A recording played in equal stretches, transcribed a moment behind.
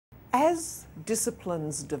As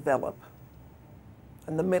disciplines develop,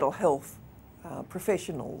 and the mental health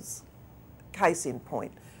professionals, case in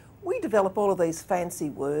point, we develop all of these fancy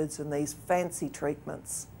words and these fancy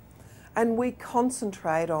treatments, and we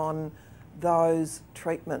concentrate on those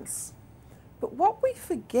treatments. But what we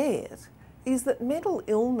forget is that mental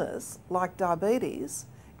illness, like diabetes,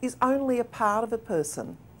 is only a part of a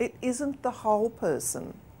person. It isn't the whole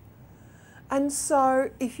person. And so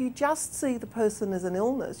if you just see the person as an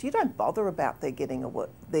illness, you don't bother about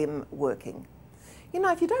them working. You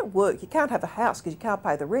know, if you don't work, you can't have a house because you can't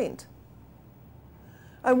pay the rent.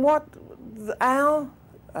 And what our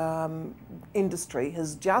industry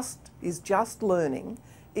is just learning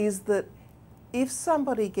is that if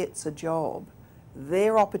somebody gets a job,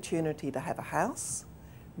 their opportunity to have a house,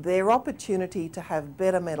 their opportunity to have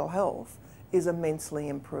better mental health is immensely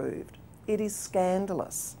improved. It is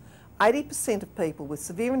scandalous. 80% of people with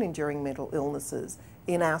severe and enduring mental illnesses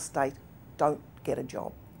in our state don't get a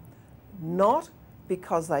job. Not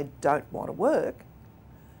because they don't want to work,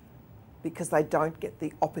 because they don't get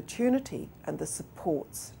the opportunity and the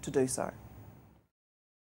supports to do so.